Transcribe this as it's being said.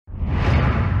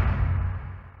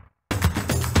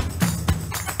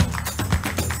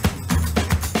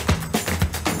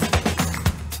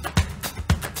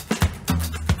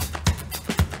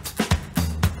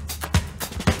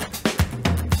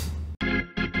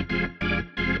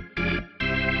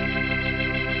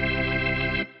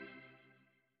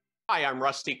Hi, I'm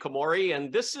Rusty Komori,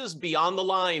 and this is Beyond the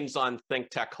Lines on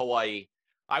ThinkTech Hawaii.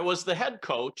 I was the head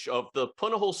coach of the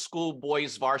Punahou School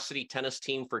boys varsity tennis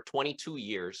team for 22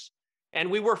 years,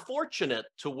 and we were fortunate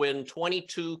to win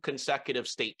 22 consecutive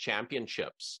state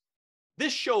championships.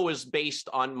 This show is based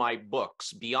on my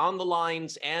books, Beyond the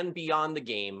Lines and Beyond the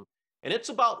Game, and it's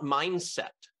about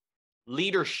mindset,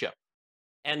 leadership,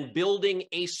 and building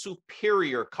a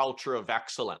superior culture of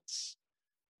excellence.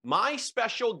 My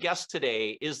special guest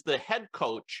today is the head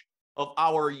coach of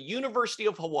our University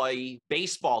of Hawaii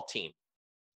baseball team.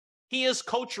 He is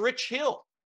Coach Rich Hill,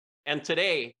 and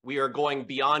today we are going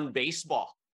beyond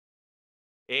baseball.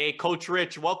 Hey, Coach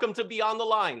Rich, welcome to Beyond the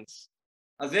Lines.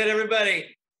 How's it,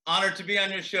 everybody? Honored to be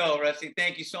on your show, Rusty.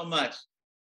 Thank you so much.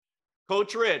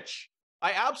 Coach Rich,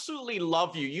 I absolutely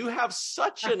love you. You have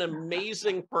such an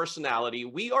amazing personality.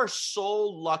 We are so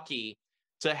lucky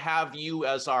to have you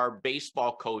as our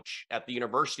baseball coach at the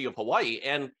University of Hawaii.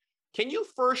 And can you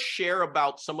first share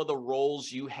about some of the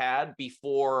roles you had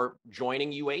before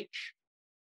joining UH?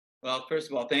 Well, first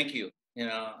of all, thank you.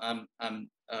 I'm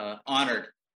honored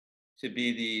to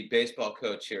be the baseball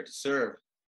coach here, to serve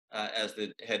as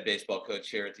the head baseball coach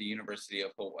here at the University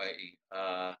of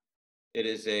Hawaii. It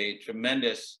is a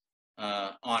tremendous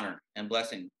honor and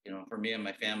blessing, for me and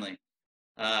my family.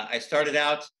 I started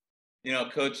out,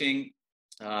 coaching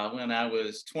when I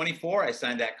was 24. I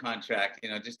signed that contract,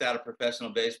 just out of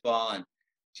professional baseball and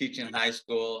teaching high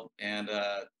school, and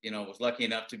was lucky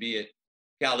enough to be at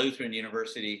Cal Lutheran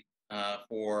University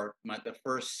for the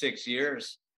first 6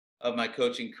 years of my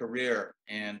coaching career.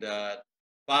 And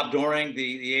Bob Doring,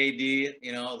 the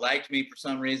AD, liked me for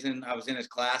some reason. I was in his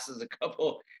classes a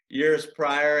couple years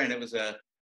prior, and it was a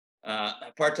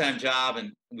part-time job,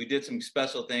 and we did some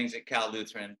special things at Cal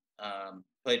Lutheran.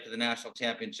 Played for the national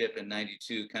championship in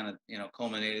 '92, kind of,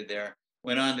 culminated there.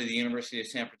 Went on to the University of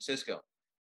San Francisco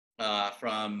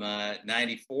from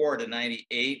 '94 to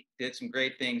 '98, did some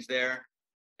great things there.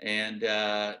 And,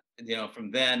 from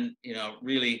then,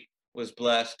 really was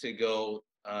blessed to go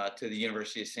to the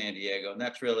University of San Diego. And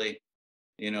that's really,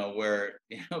 where,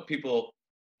 people,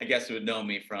 I guess, would know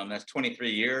me from. That's 23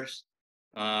 years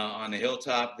on the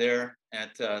hilltop there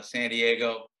at San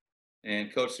Diego.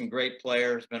 And coached some great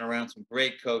players, been around some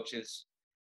great coaches.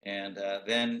 And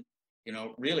then,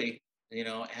 really,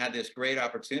 had this great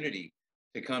opportunity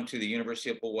to come to the University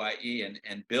of Hawaii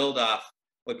and build off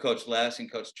what Coach Les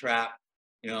and Coach Trapp,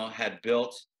 had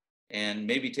built, and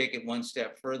maybe take it one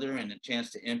step further, and a chance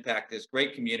to impact this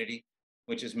great community,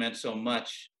 which has meant so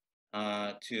much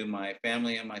to my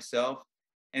family and myself.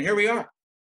 And here we are.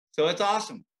 So it's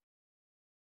awesome.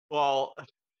 Well,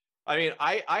 I mean,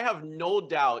 I have no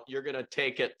doubt you're going to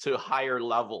take it to higher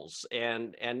levels.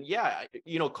 And yeah,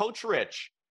 Coach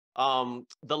Rich,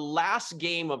 the last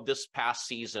game of this past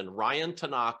season, Ryan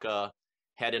Tanaka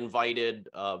had invited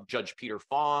Judge Peter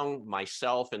Fong,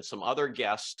 myself, and some other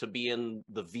guests to be in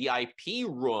the VIP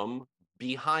room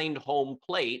behind home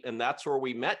plate. And that's where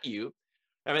we met you.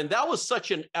 I mean, that was such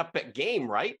an epic game,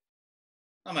 right?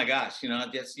 Oh my gosh,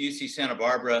 that's UC Santa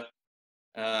Barbara.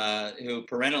 Who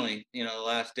perennially, the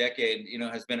last decade,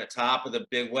 has been atop of the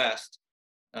Big West,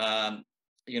 and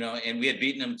we had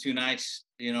beaten them 2 nights,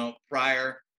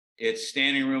 prior. It's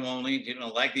standing room only,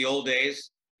 like the old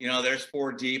days. There's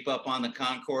 4 deep up on the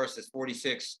concourse. There's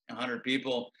 4,600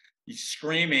 people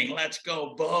screaming, "Let's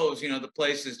go, Bows!" The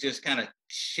place is just kind of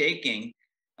shaking.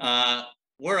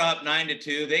 We're up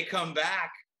 9-2. They come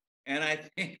back, and I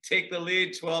think take the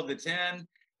lead 12-10.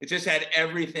 It just had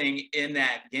everything in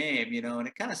that game, and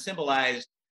it kind of symbolized,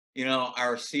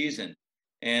 our season.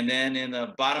 And then in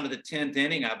the bottom of the 10th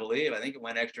inning, I think it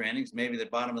went extra innings, maybe the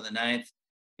bottom of the 9th,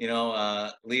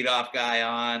 leadoff guy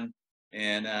on,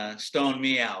 and Stone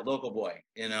Meow, local boy,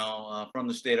 from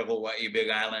the state of Hawaii, Big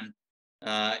Island,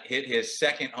 hit his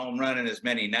second home run in as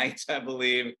many nights, I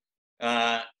believe,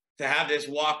 to have this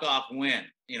walk-off win,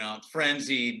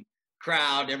 frenzied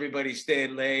crowd, everybody stayed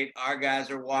late. Our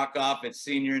guys are walk off at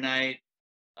senior night.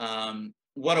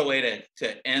 What a way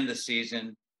to end the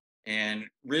season, and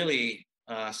really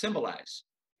symbolize,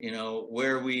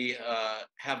 where we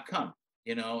have come,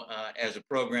 as a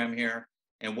program here,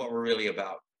 and what we're really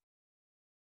about.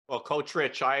 Well, Coach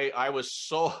Rich, I was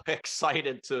so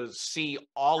excited to see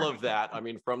all of that. I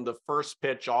mean, from the first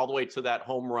pitch all the way to that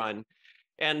home run.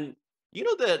 And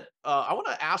that I want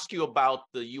to ask you about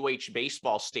the UH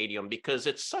baseball stadium, because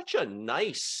it's such a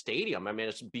nice stadium. I mean,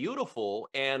 it's beautiful,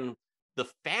 and the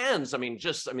fans,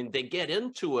 they get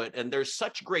into it, and there's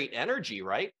such great energy,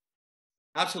 right?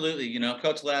 Absolutely.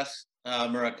 Coach Les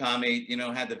Murakami,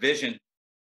 had the vision,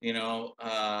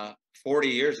 40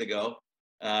 years ago,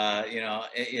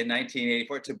 in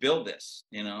 1984 to build this,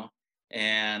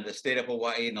 and the state of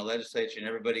Hawaii and the legislature and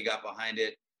everybody got behind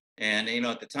it. And, you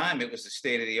know, at the time it was the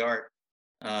state-of-the-art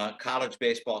college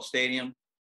baseball stadium.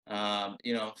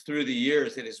 You know, through the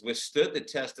years, it has withstood the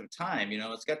test of time. You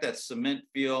know, it's got that cement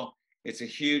feel. It's a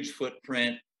huge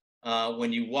footprint.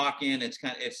 When you walk in,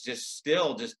 it's just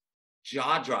still just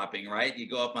jaw-dropping, right? You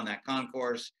go up on that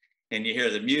concourse and you hear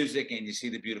the music and you see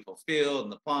the beautiful field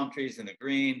and the palm trees and the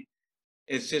green.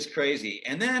 It's just crazy.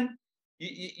 And then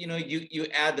you know, you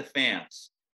add the fans,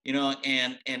 you know,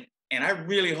 and I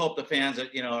really hope the fans are,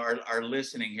 you know, are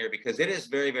listening here, because it is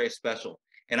very, very special.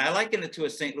 And I liken it to a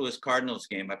St. Louis Cardinals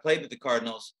game. I played with the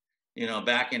Cardinals, you know,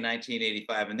 back in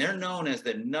 1985, and they're known as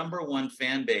the #1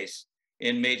 fan base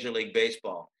in Major League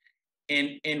Baseball.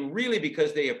 And really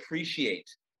because they appreciate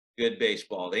good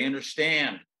baseball. They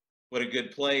understand what a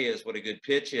good play is, what a good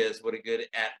pitch is, what a good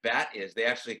at-bat is. They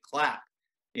actually clap,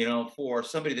 you know, for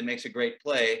somebody that makes a great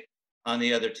play on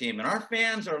the other team. And our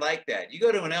fans are like that. You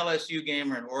go to an LSU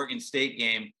game or an Oregon State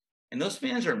game, and those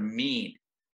fans are mean,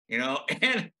 you know,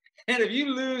 and if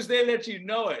you lose, they let you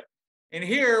know it. And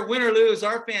here, win or lose,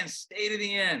 our fans stay to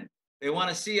the end. They want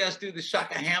to see us do the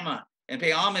shakahama and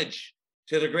pay homage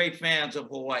to the great fans of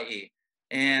Hawaii.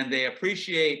 And they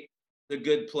appreciate the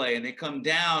good play, and they come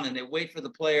down and they wait for the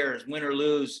players, win or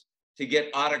lose, to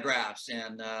get autographs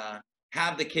and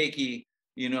have the keiki,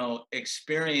 you know,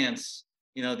 experience,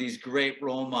 you know, these great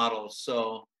role models.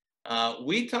 So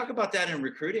we talk about that in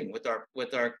recruiting with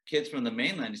our kids from the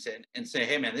mainland, and say,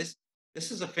 hey man,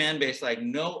 this is a fan base like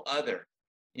no other,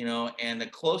 you know, and the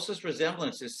closest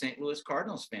resemblance is St. Louis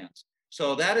Cardinals fans.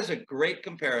 So that is a great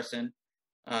comparison,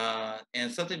 and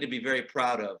something to be very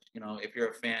proud of, you know, if you're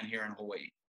a fan here in Hawaii.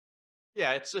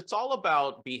 Yeah, it's all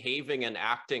about behaving and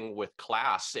acting with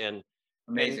class.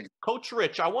 Amazing. And Coach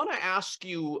Rich, I want to ask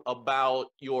you about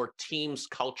your team's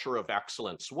culture of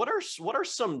excellence. What are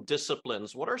some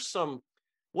disciplines? What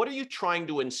are you trying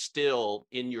to instill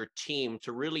in your team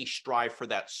to really strive for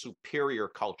that superior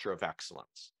culture of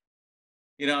excellence?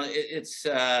 You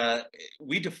know,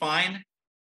 we define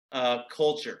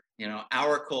culture, you know,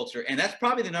 our culture, and that's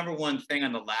probably the #1 thing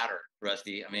on the ladder,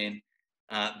 Rusty. I mean,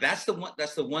 that's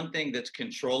the one thing that's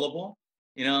controllable,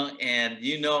 you know, and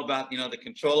you know about, you know, the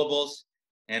controllables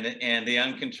and the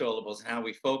uncontrollables, and how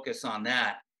we focus on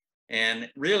that. And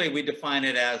really we define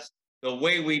it as the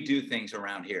way we do things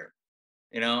around here,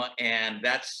 you know, and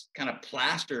that's kind of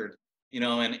plastered, you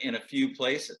know, in a few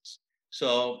places.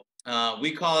 So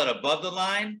we call it above the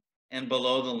line and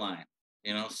below the line,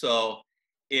 you know. So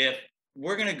if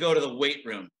we're going to go to the weight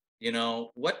room, you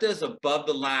know, what does above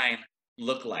the line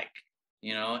look like?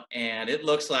 You know, and it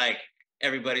looks like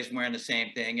everybody's wearing the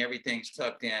same thing. Everything's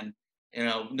tucked in, you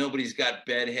know, nobody's got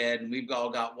bedhead, and we've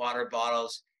all got water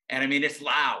bottles. And I mean, it's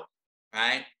loud,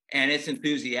 right? And it's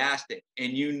enthusiastic.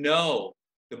 And you know,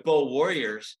 the Bow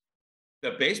Warriors,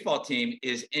 the baseball team,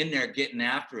 is in there getting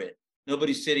after it.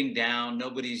 Nobody's sitting down,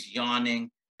 nobody's yawning,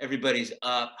 everybody's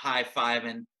up,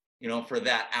 high-fiving, you know, for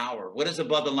that hour. What does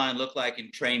above the line look like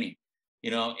in training, you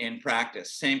know, in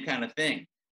practice? Same kind of thing.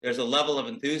 There's a level of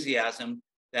enthusiasm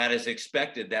that is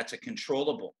expected. That's a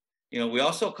controllable. You know, we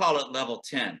also call it level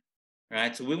 10,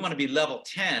 right? So we want to be level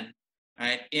 10,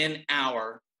 right, in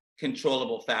our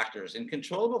controllable factors. And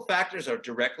controllable factors are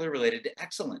directly related to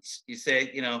excellence. You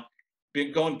say, you know,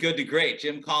 going good to great,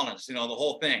 Jim Collins, you know, the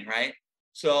whole thing, right?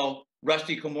 So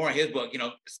Rusty Komori, his book, you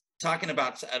know, talking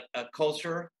about a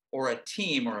culture or a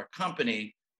team or a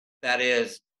company that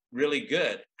is really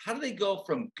good. How do they go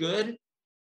from good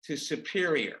to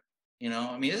superior? You know,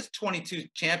 I mean, this is 22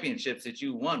 championships that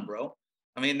you won, bro.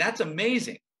 I mean, that's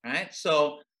amazing, right?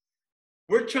 So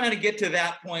we're trying to get to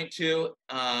that point too.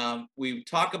 We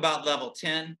talk about level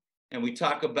 10, and we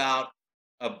talk about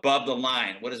above the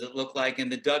line. What does it look like in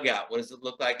the dugout? What does it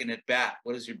look like in at bat?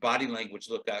 What does your body language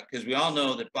look like? Because we all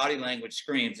know that body language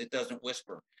screams, it doesn't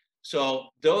whisper. So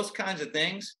those kinds of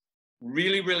things,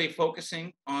 really, really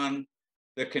focusing on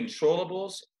the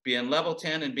controllables, being level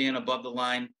 10 and being above the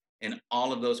line in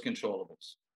all of those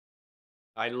controllables.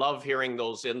 I love hearing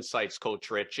those insights, Coach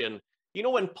Rich. And, you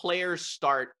know, when players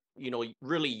start, you know,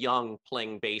 really young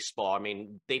playing baseball, I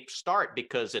mean, they start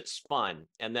because it's fun.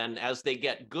 And then as they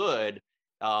get good,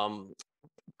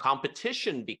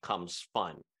 competition becomes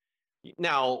fun.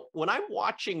 Now, when I'm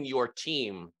watching your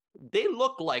team, they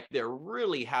look like they're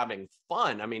really having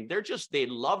fun. I mean, they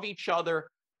love each other.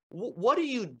 What do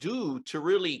you do to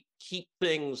really keep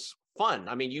things fun?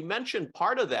 I mean, you mentioned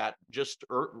part of that just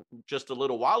a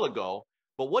little while ago,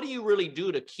 but what do you really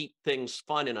do to keep things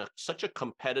fun in such a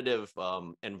competitive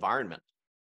environment?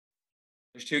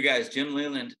 There's two guys, Jim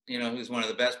Leland, you know, who's one of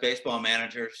the best baseball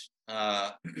managers,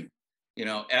 you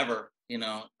know, ever, you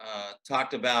know,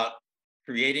 talked about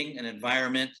creating an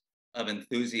environment of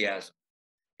enthusiasm.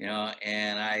 You know,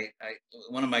 and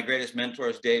one of my greatest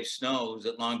mentors, Dave Snow, who's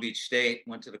at Long Beach State,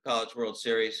 went to the College World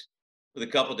Series with a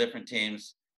couple different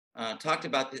teams, talked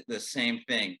about the same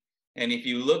thing. And if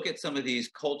you look at some of these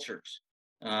cultures,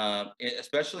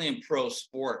 especially in pro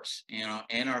sports, you know,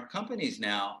 and our companies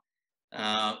now,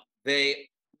 they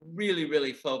really,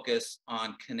 really focus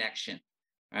on connection,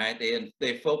 right?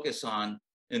 They focus on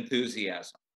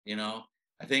enthusiasm. You know,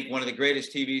 I think one of the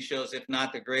greatest TV shows, if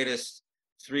not the greatest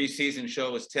 3-season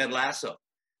show, was Ted Lasso.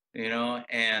 You know,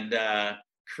 and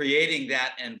creating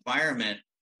that environment,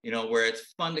 you know, where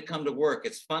it's fun to come to work,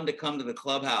 it's fun to come to the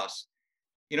clubhouse.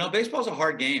 You know, baseball's a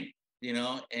hard game. You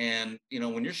know, and you know,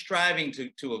 when you're striving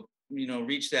to you know,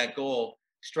 reach that goal,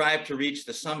 strive to reach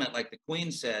the summit, like the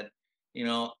Queen said. You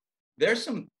know, there's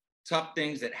some tough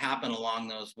things that happen along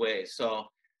those ways. So,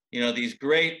 you know, these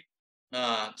great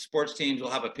sports teams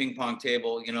will have a ping pong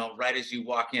table, you know, right as you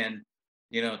walk in,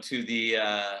 you know, to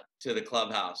the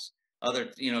clubhouse. Other,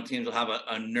 you know, teams will have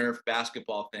a Nerf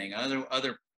basketball thing.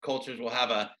 Other cultures will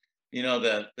have a, you know,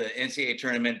 the NCAA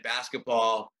tournament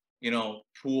basketball, you know,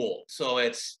 pool. So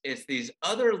it's these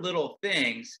other little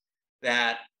things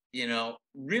that, you know,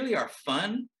 really are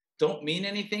fun, don't mean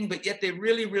anything, but yet they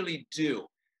really, really do.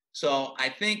 So I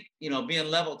think, you know, being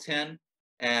level 10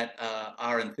 at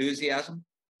our enthusiasm,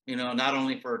 you know, not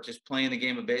only for just playing the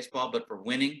game of baseball, but for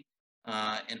winning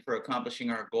and for accomplishing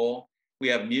our goal. We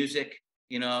have music,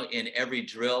 you know, in every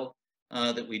drill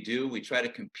that we do. We try to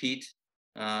compete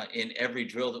in every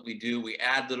drill that we do. We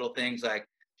add little things like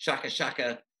shaka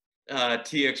shaka,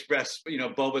 Tea Express, you know,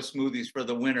 boba smoothies for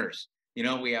the winners. You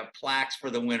know, we have plaques for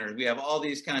the winners. We have all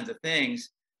these kinds of things,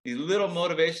 these little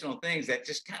motivational things that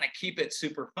just kind of keep it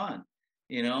super fun,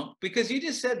 you know, because you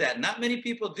just said that. Not many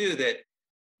people do that.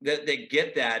 That they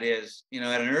get that is, you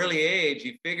know, at an early age,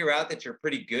 you figure out that you're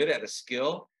pretty good at a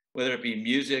skill, whether it be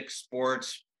music,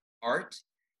 sports, art,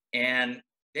 and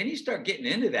then you start getting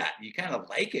into that. You kind of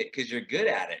like it because you're good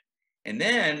at it. And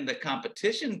then the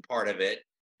competition part of it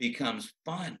becomes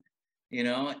fun, you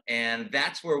know, and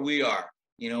that's where we are.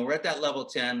 You know, we're at that level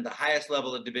 10, the highest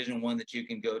level of Division I that you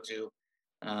can go to.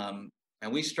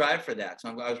 And we strive for that. So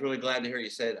I was really glad to hear you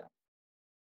say that.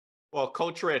 Well,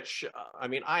 Coach Rich, I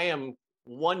mean, I am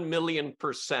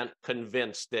 1,000,000%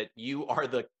 convinced that you are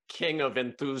the king of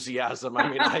enthusiasm. I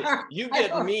mean, you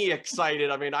get me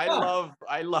excited. I mean, I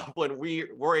love when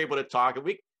we're able to talk.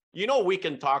 And you know, we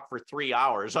can talk for 3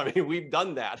 hours. I mean, we've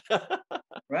done that.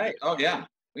 Right. Oh yeah,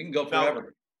 we can go forever.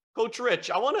 Now, Coach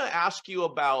Rich, I want to ask you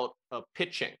about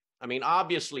pitching. I mean,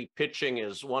 obviously, pitching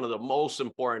is one of the most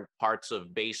important parts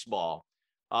of baseball.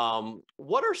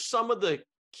 What are some of the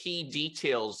key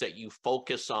details that you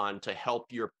focus on to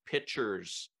help your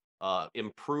pitchers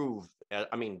improve?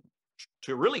 I mean,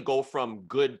 to really go from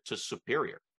good to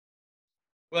superior?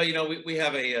 Well, you know, we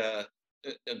have a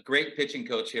great pitching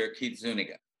coach here, Keith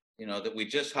Zuniga, you know, that we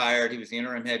just hired. He was the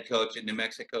interim head coach at New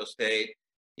Mexico State.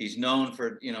 He's known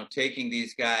for, you know, taking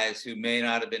these guys who may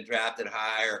not have been drafted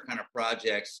high or kind of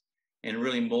projects and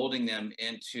really molding them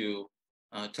into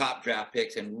top draft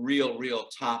picks and real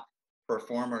top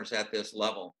performers at this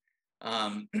level.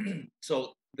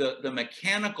 So the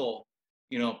mechanical,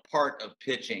 you know, part of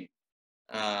pitching,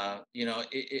 you know,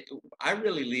 I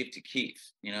really leave to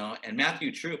Keith, you know, and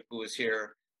Matthew Troop, who was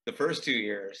here the first 2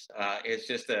 years, is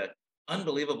just an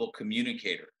unbelievable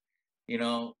communicator. You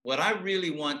know, what I really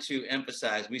want to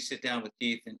emphasize, we sit down with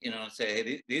Keith and, you know, say,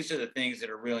 hey, these are the things that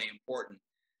are really important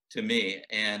to me.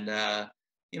 And,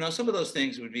 you know, some of those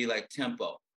things would be like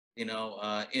tempo, you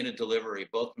know, in a delivery,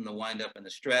 both from the windup and the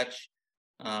stretch.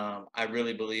 I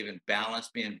really believe in balance,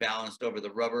 being balanced over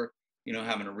the rubber, you know,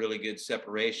 having a really good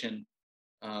separation,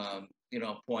 you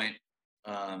know, point,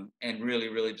 and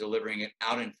really delivering it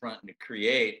out in front and to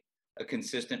create a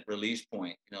consistent release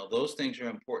point. You know, those things are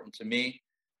important to me.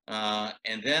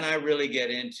 And then I really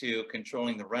get into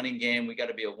controlling the running game. We got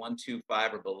to be a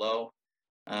 1-2-5 or below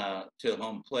to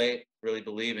home plate. Really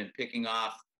believe in picking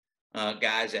off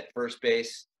guys at first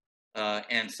base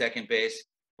and second base.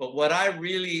 But what I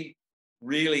really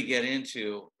get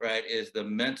into, right, is the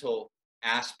mental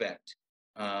aspect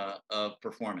of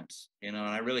performance. You know,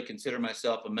 and I really consider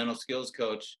myself a mental skills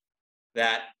coach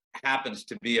that happens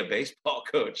to be a baseball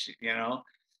coach. You know,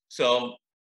 so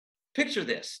picture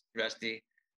this, Rusty.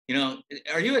 You know,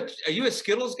 are you a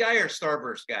Skittles guy or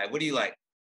Starburst guy? What do you like?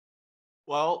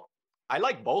 Well, I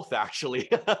like both, actually.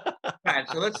 All right,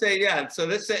 so let's say,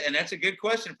 and that's a good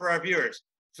question for our viewers.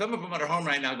 Some of them at home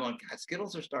right now going, God,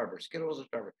 Skittles or Starburst? Skittles or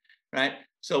Starburst, right?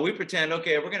 So we pretend,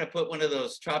 okay, we're going to put one of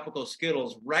those tropical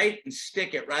Skittles right and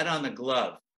stick it right on the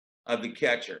glove of the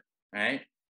catcher, right?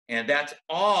 And that's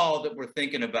all that we're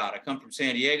thinking about. I come from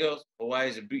San Diego. Hawaii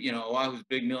is Oahu's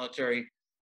big military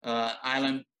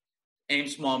island. Aim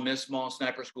small, miss small,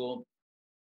 sniper school.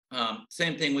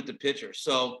 Same thing with the pitcher.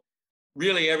 So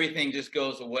really everything just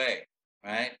goes away,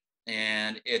 right?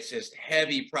 And it's just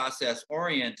heavy process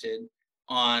oriented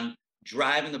on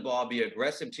driving the ball, be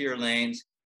aggressive to your lanes,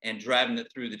 and driving it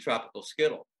through the tropical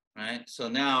skittle, right? So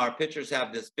now our pitchers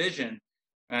have this vision,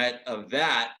 right, of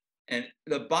that, and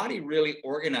the body really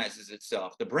organizes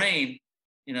itself. The brain,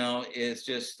 is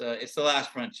just it's the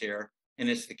last frontier, and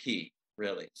it's the key,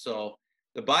 really. So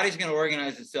the body's going to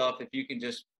organize itself if you can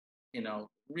just,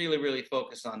 really, really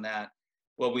focus on that.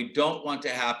 What we don't want to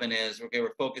happen is, okay,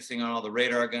 we're focusing on all the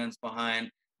radar guns behind.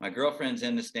 My girlfriend's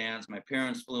in the stands. My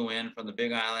parents flew in from the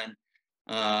Big Island.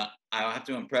 I have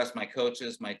to impress my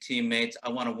coaches, my teammates. I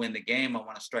want to win the game. I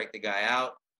want to strike the guy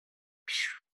out.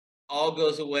 All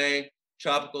goes away.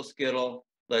 Tropical skittle.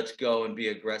 Let's go and be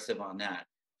aggressive on that.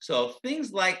 So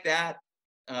things like that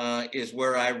is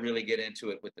where I really get into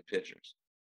it with the pitchers.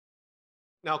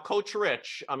 Now, Coach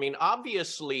Rich, I mean,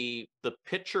 obviously the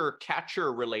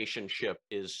pitcher-catcher relationship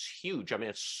is huge. I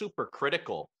mean, it's super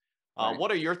critical. Right.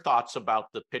 What are your thoughts about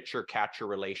the pitcher-catcher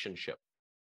relationship?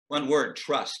 One word: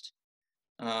 trust.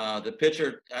 The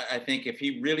pitcher, I think, if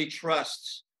he really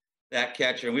trusts that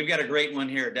catcher, and we've got a great one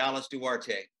here, Dallas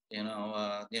Duarte,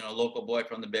 local boy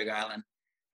from the Big Island,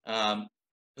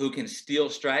 who can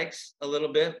steal strikes a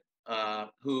little bit,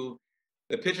 who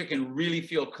the pitcher can really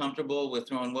feel comfortable with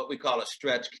throwing what we call a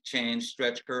stretch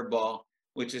curveball,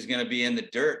 which is going to be in the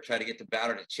dirt, try to get the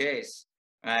batter to chase,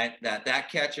 right? That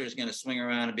catcher is going to swing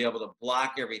around and be able to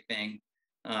block everything.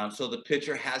 So the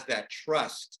pitcher has that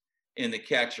trust in the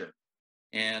catcher.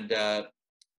 And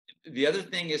the other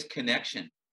thing is connection,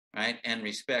 right? And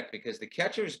respect, because the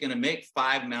catcher is going to make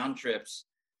 5 mound trips,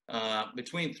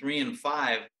 between 3 and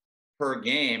 5 per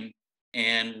game,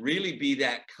 and really be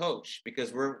that coach,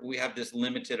 because we have this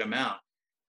limited amount.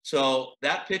 So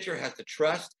that pitcher has to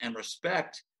trust and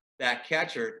respect that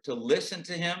catcher, to listen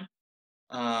to him,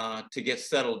 to get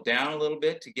settled down a little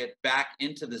bit, to get back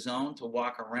into the zone, to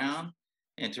walk around,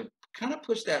 and to kind of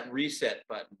push that reset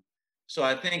button. So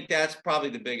I think that's probably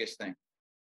the biggest thing.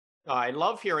 I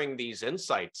love hearing these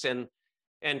insights. And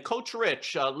Coach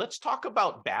Rich, let's talk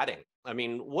about batting. I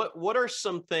mean, what are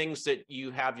some things that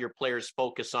you have your players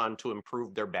focus on to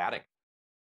improve their batting?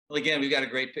 Well, again, we've got a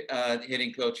great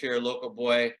hitting coach here, local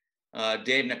boy,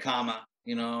 Dave Nakama,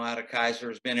 out of Kaiser,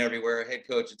 has been everywhere, head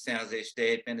coach at San Jose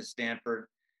State, been to Stanford,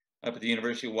 up at the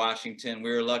University of Washington.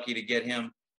 We were lucky to get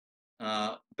him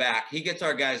back. He gets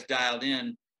our guys dialed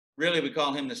in. Really, we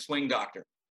call him the swing doctor,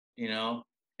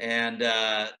 and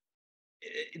the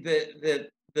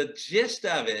gist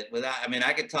of it,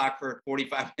 I could talk for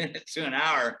 45 minutes to an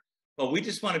hour, but we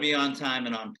just want to be on time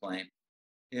and on plane,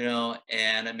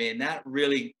 and I mean, that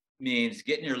really means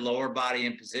getting your lower body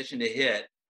in position to hit,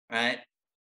 right,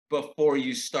 before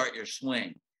you start your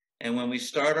swing. And when we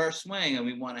start our swing, and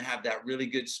we want to have that really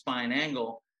good spine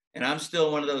angle, and I'm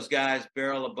still one of those guys,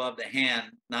 barrel above the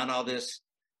hand, not all this,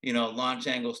 launch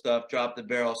angle stuff, drop the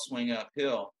barrel, swing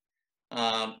uphill.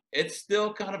 It's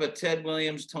still kind of a Ted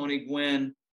Williams, Tony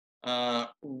Gwynn,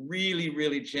 really,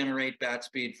 really generate bat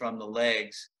speed from the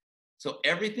legs. So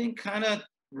everything kind of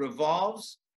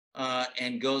revolves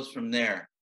and goes from there.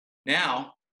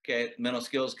 Now, okay, mental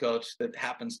skills coach that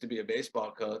happens to be a baseball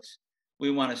coach,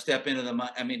 we want to step into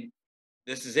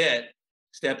this is it.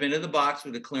 Step into the box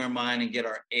with a clear mind and get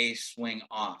our ace swing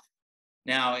off.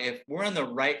 Now, if we're in the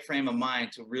right frame of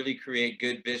mind to really create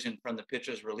good vision from the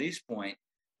pitcher's release point,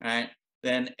 right,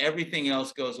 then everything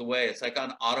else goes away. It's like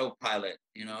on autopilot.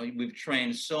 We've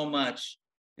trained so much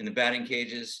in the batting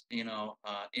cages,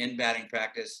 in batting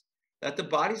practice, that the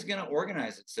body's going to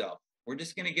organize itself. We're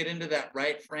just going to get into that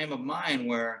right frame of mind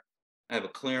where I have a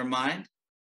clear mind.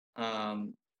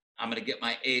 I'm going to get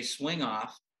my ace swing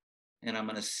off, and I'm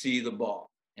going to see the ball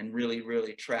and really,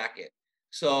 really track it.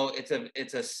 So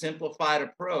it's a simplified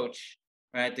approach,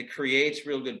 right, that creates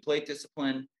real good plate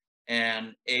discipline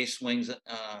and ace swings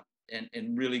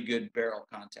and really good barrel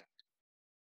contact.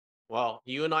 Well,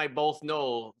 you and I both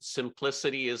know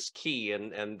simplicity is key,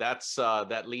 and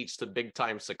that leads to big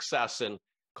time success. And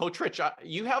Coach Rich,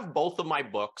 you have both of my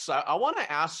books. I want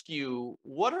to ask you,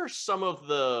 what are some of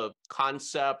the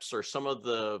concepts or some of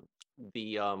the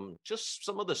just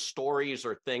some of the stories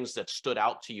or things that stood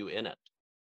out to you in it?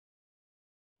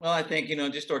 Well, I think,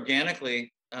 just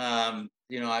organically, I've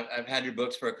had your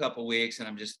books for a couple of weeks, and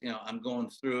I'm just, I'm going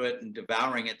through it and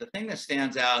devouring it. The thing that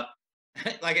stands out,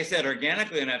 like I said,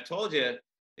 organically, and I've told you,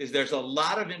 is there's a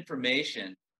lot of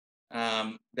information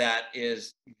that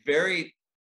is very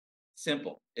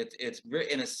simple. It's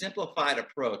in a simplified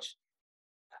approach.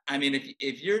 I mean,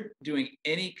 if you're doing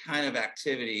any kind of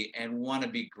activity and want to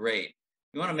be great,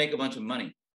 you want to make a bunch of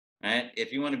money, right?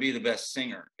 If you want to be the best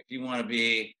singer, if you want to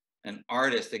be an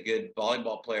artist, a good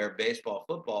volleyball player, baseball,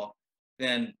 football,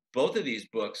 then both of these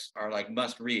books are like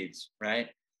must reads, right?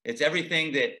 It's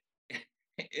everything that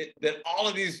that all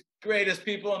of these greatest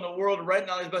people in the world are writing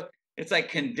all these books. It's like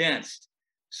condensed.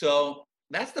 So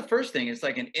that's the first thing. It's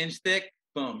like an inch thick.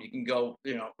 Boom, you can go,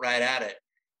 right at it.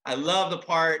 I love the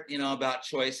part, about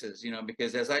choices,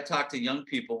 because as I talk to young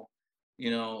people,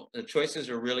 the choices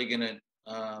are really going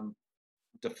to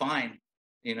define,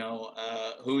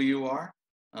 who you are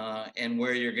and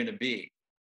where you're going to be.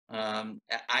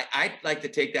 I'd like to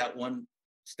take that one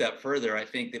step further. I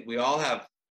think that we all have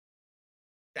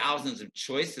thousands of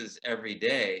choices every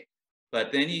day,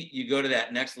 but then you go to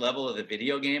that next level of the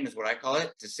video game, is what I call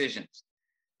it, decisions.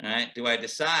 All right. Do I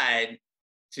decide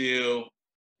to,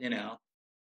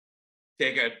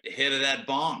 take a hit of that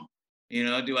bong?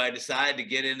 Do I decide to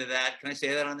get into that? Can I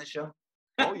say that on this show?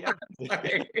 Oh, yeah. I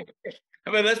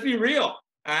mean, let's be real. All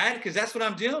right. Because that's what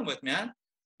I'm dealing with, man.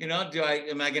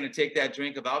 Am I going to take that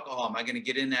drink of alcohol? Am I going to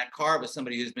get in that car with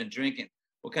somebody who's been drinking?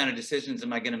 What kind of decisions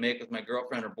am I going to make with my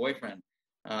girlfriend or boyfriend?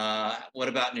 What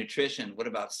about nutrition? What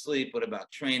about sleep? What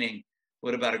about training?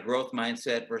 What about a growth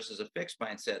mindset versus a fixed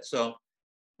mindset? So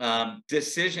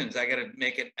decisions, I got to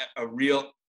make it a real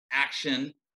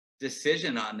action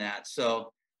decision on that.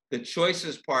 So the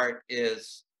choices part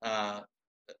is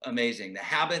amazing. The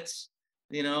habits,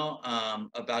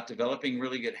 about developing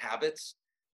really good habits,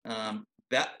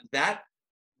 that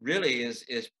really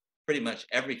is pretty much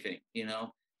everything.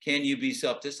 Can you be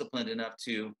self-disciplined enough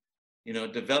to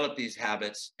develop these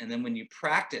habits? And then when you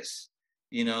practice,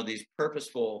 these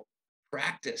purposeful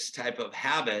practice type of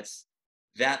habits,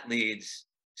 that leads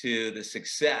to the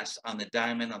success on the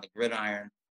diamond, on the gridiron,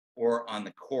 or on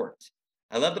the court.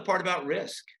 I love the part about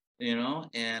risk,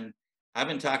 and I've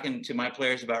been talking to my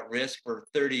players about risk for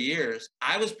 30 years.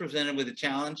 I was presented with a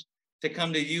challenge to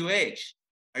come to UH.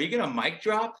 Are you going to mic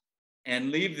drop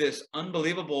and leave this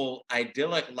unbelievable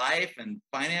idyllic life and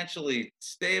financially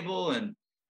stable and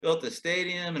built a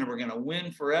stadium and we're going to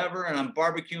win forever and I'm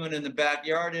barbecuing in the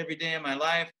backyard every day of my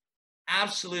life?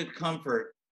 Absolute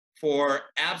comfort for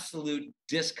absolute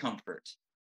discomfort,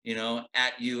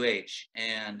 at UH,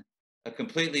 and a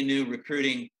completely new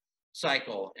recruiting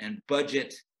cycle and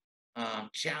budget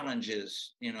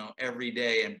challenges, every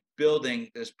day, and building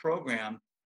this program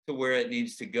to where it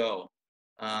needs to go.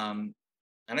 And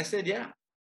I said, yeah,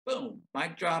 boom,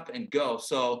 mic drop and go.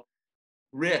 So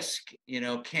risk,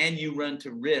 can you run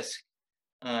to risk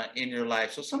in your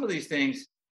life? So some of these things,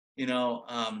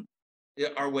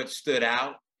 are what stood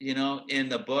out, in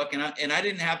the book. And I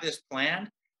didn't have this planned.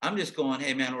 I'm just going,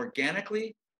 hey man,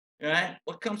 organically, right?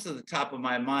 What comes to the top of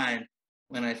my mind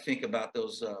when I think about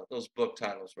those book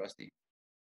titles, Rusty?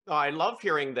 Oh, I love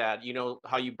hearing that,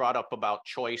 how you brought up about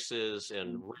choices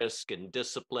and risk and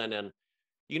discipline. And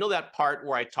that part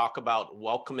where I talk about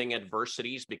welcoming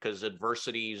adversities, because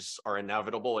adversities are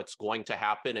inevitable. It's going to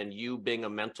happen. And you being a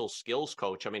mental skills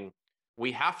coach, I mean,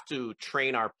 we have to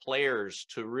train our players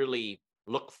to really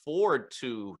look forward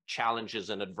to challenges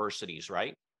and adversities,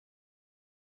 right?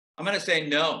 I'm going to say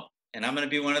no. And I'm going to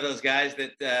be one of those guys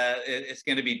that it's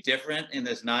going to be different in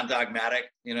this non-dogmatic,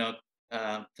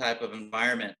 type of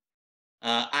environment.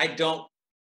 I don't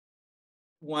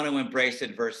want to embrace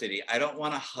adversity. I don't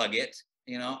want to hug it.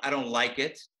 I don't like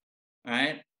it.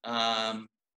 Right. Now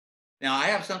I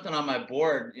have something on my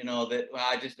board, that, well,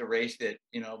 I just erased it,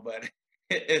 but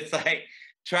it's like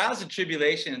trials and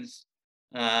tribulations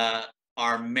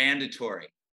are mandatory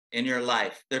in your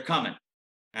life. They're coming.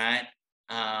 Right.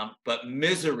 But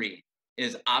misery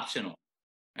is optional.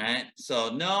 Right. So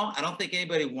no, I don't think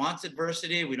anybody wants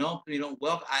adversity. We don't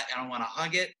welcome. I don't want to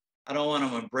hug it. I don't want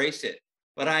to embrace it.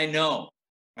 But I know,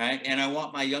 right? And I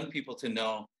want my young people to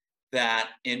know that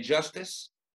injustice,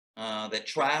 that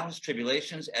trials,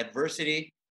 tribulations,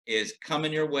 adversity is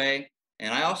coming your way.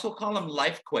 And I also call them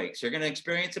life quakes. You're going to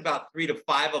experience about 3 to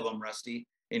 5 of them, Rusty,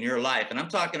 in your life. And I'm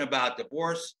talking about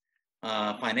divorce,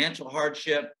 financial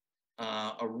hardship,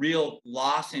 a real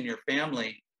loss in your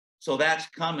family. So that's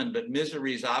coming, but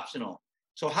misery is optional.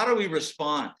 So how do we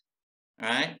respond? All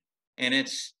right. And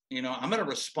it's, I'm going to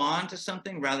respond to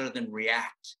something rather than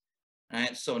react. All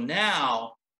right. So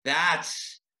now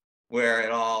that's where it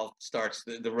all starts.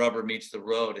 The rubber meets the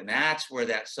road. And that's where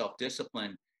that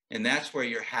self-discipline, and that's where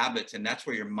your habits, and that's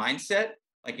where your mindset,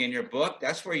 like in your book,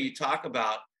 that's where you talk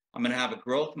about, I'm going to have a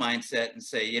growth mindset and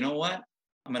say, you know what?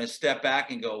 I'm going to step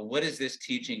back and go, what is this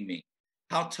teaching me?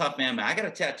 How tough am I? I got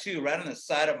a tattoo right on the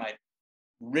side of my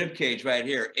rib cage right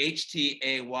here,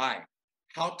 HTAY.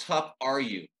 How tough are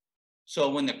you? So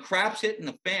when the crap's hitting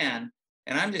the fan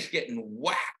and I'm just getting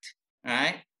whacked, all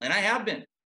right, and I have been,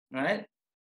 all right,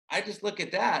 I just look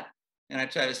at that and I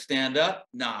try to stand up.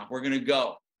 Nah, we're going to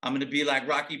go. I'm going to be like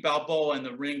Rocky Balboa in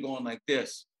the ring going like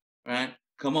this, right?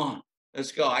 Come on,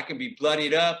 let's go. I can be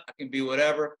bloodied up. I can be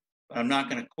whatever, but I'm not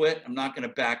going to quit. I'm not going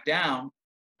to back down,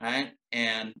 right?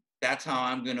 And that's how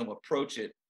I'm going to approach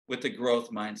it with the growth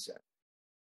mindset.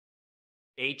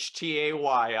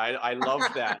 HTAY. I love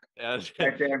that.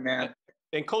 Right there, man.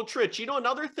 And Coach Rich, you know,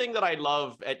 another thing that I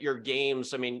love at your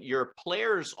games, I mean, your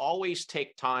players always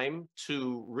take time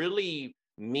to really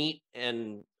meet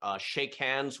and shake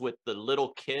hands with the little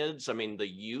kids. I mean, the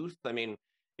youth. I mean,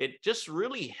 it just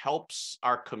really helps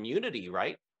our community,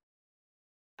 right?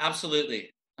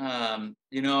 Absolutely.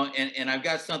 You know, and I've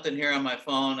got something here on my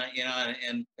phone, you know,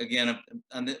 and again,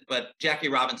 but Jackie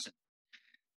Robinson,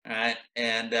 all right.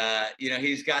 And, you know,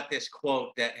 he's got this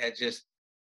quote that had just,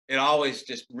 it always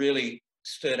just really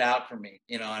stood out for me,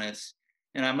 you know,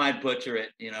 and I might butcher it,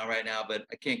 you know, right now, but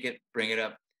I can't bring it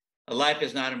up. A life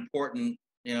is not important,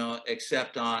 you know,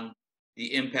 except on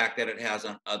the impact that it has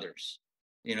on others,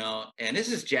 you know, and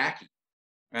this is Jackie,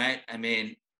 right? I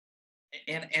mean,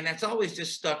 and that's always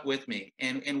just stuck with me.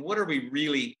 And what are we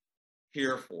really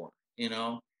here for? You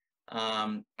know,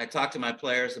 I talk to my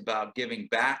players about giving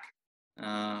back.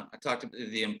 I talked about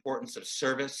the importance of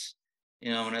service.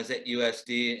 You know, when I was at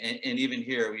USD and even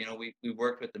here, you know, we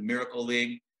worked with the Miracle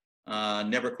League,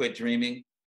 Never Quit Dreaming,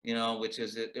 you know, which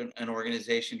is an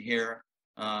organization here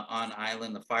on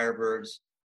island, the Firebirds.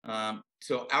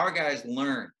 So our guys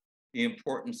learn the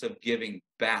importance of giving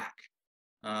back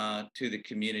to the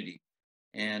community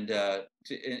and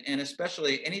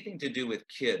especially anything to do with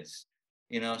kids,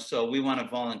 you know, so we want to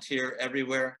volunteer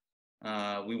everywhere.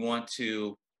 We want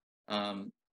to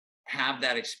have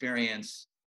that experience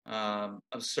of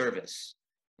service,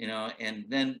 you know, and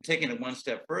then taking it one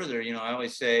step further, you know, I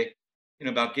always say, you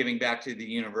know, about giving back to the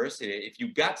university. If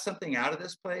you got something out of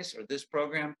this place or this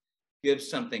program, give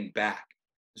something back.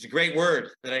 There's a great word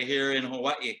that I hear in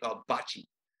Hawaii called bachi,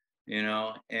 you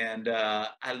know, and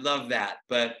I love that.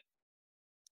 But,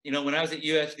 you know, when I was at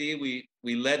USD,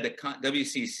 we led the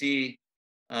WCC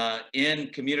in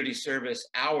community service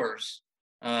hours,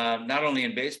 not only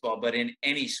in baseball, but in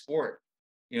any sport,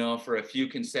 you know, for a few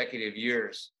consecutive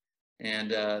years.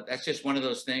 And that's just one of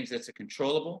those things that's a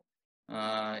controllable.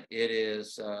 It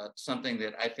is something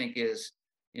that I think is,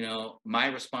 you know, my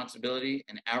responsibility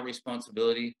and our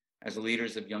responsibility as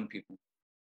leaders of young people.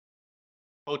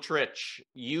 Coach Rich,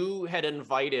 you had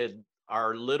invited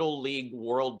our Little League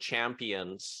World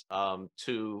Champions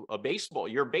to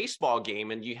your baseball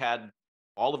game, and you had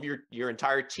all of your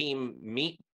entire team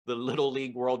meet the Little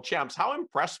League World Champs. How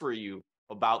impressed were you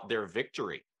about their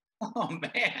victory? Oh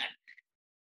man,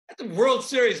 that's a World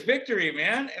Series victory,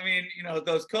 man. I mean, you know,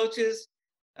 those coaches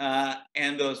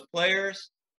and those players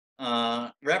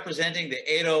representing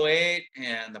the 808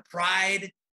 and the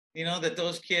pride, you know, that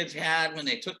those kids had when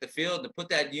they took the field to put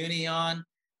that uni on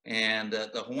and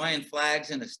the Hawaiian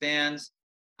flags in the stands.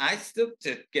 I still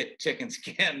get chicken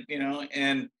skin, you know,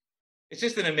 and it's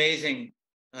just an amazing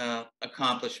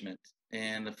accomplishment,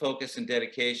 and the focus and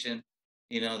dedication,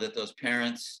 you know, that those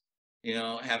parents, you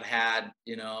know, have had,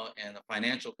 you know, and the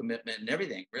financial commitment and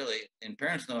everything, really. And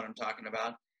parents know what I'm talking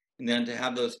about. And then to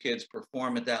have those kids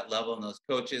perform at that level and those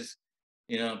coaches,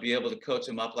 you know, be able to coach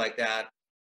them up like that,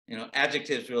 you know,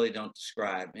 adjectives really don't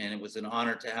describe. And it was an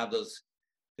honor to have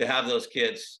those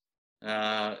kids,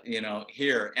 you know,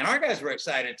 here. And our guys were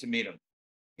excited to meet them,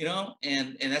 you know,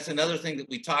 and that's another thing that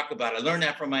we talk about. I learned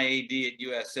that from my AD at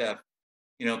USF,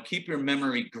 you know, keep your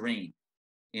memory green,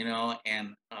 you know,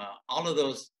 and all of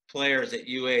those players at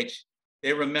UH,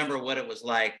 they remember what it was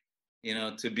like, you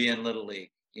know, to be in Little League,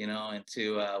 you know, and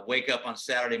to wake up on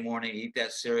Saturday morning, eat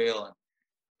that cereal and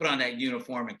put on that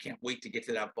uniform and can't wait to get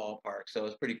to that ballpark. So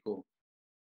it's pretty cool.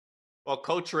 Well,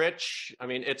 Coach Rich, I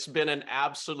mean, it's been an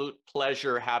absolute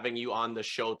pleasure having you on the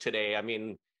show today. I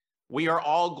mean, we are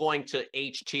all going to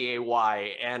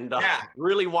HTAY, and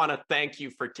really want to thank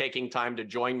you for taking time to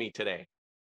join me today.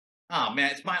 Oh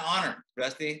man, it's my honor,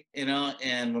 Rusty, you know,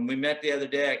 and when we met the other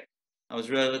day, I was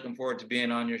really looking forward to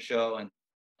being on your show.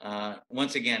 And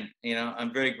once again, you know,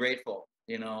 I'm very grateful,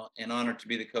 you know, and honored to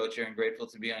be the coach here and grateful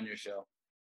to be on your show.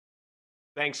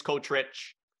 Thanks, Coach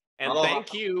Rich. And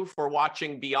thank you for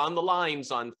watching Beyond the Lines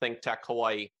on ThinkTech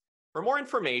Hawaii. For more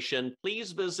information,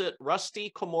 please visit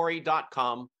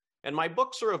rustykomori.com, and my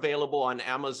books are available on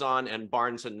Amazon and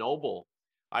Barnes & Noble.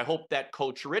 I hope that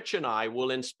Coach Rich and I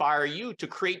will inspire you to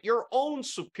create your own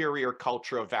superior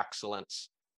culture of excellence.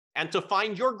 and to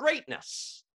find your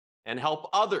greatness and help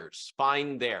others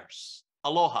find theirs.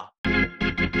 Aloha.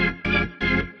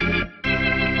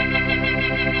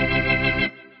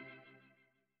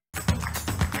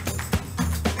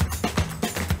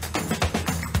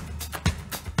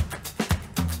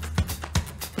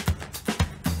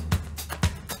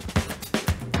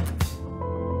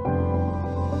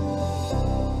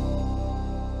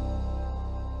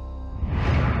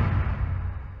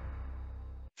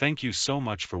 Thank you so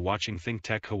much for watching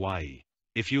ThinkTech Hawaii.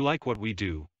 If you like what we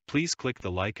do, please click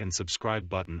the like and subscribe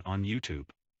button on YouTube.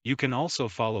 You can also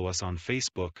follow us on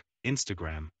Facebook,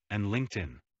 Instagram, and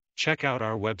LinkedIn. Check out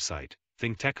our website,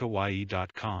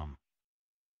 thinktechhawaii.com.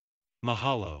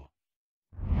 Mahalo.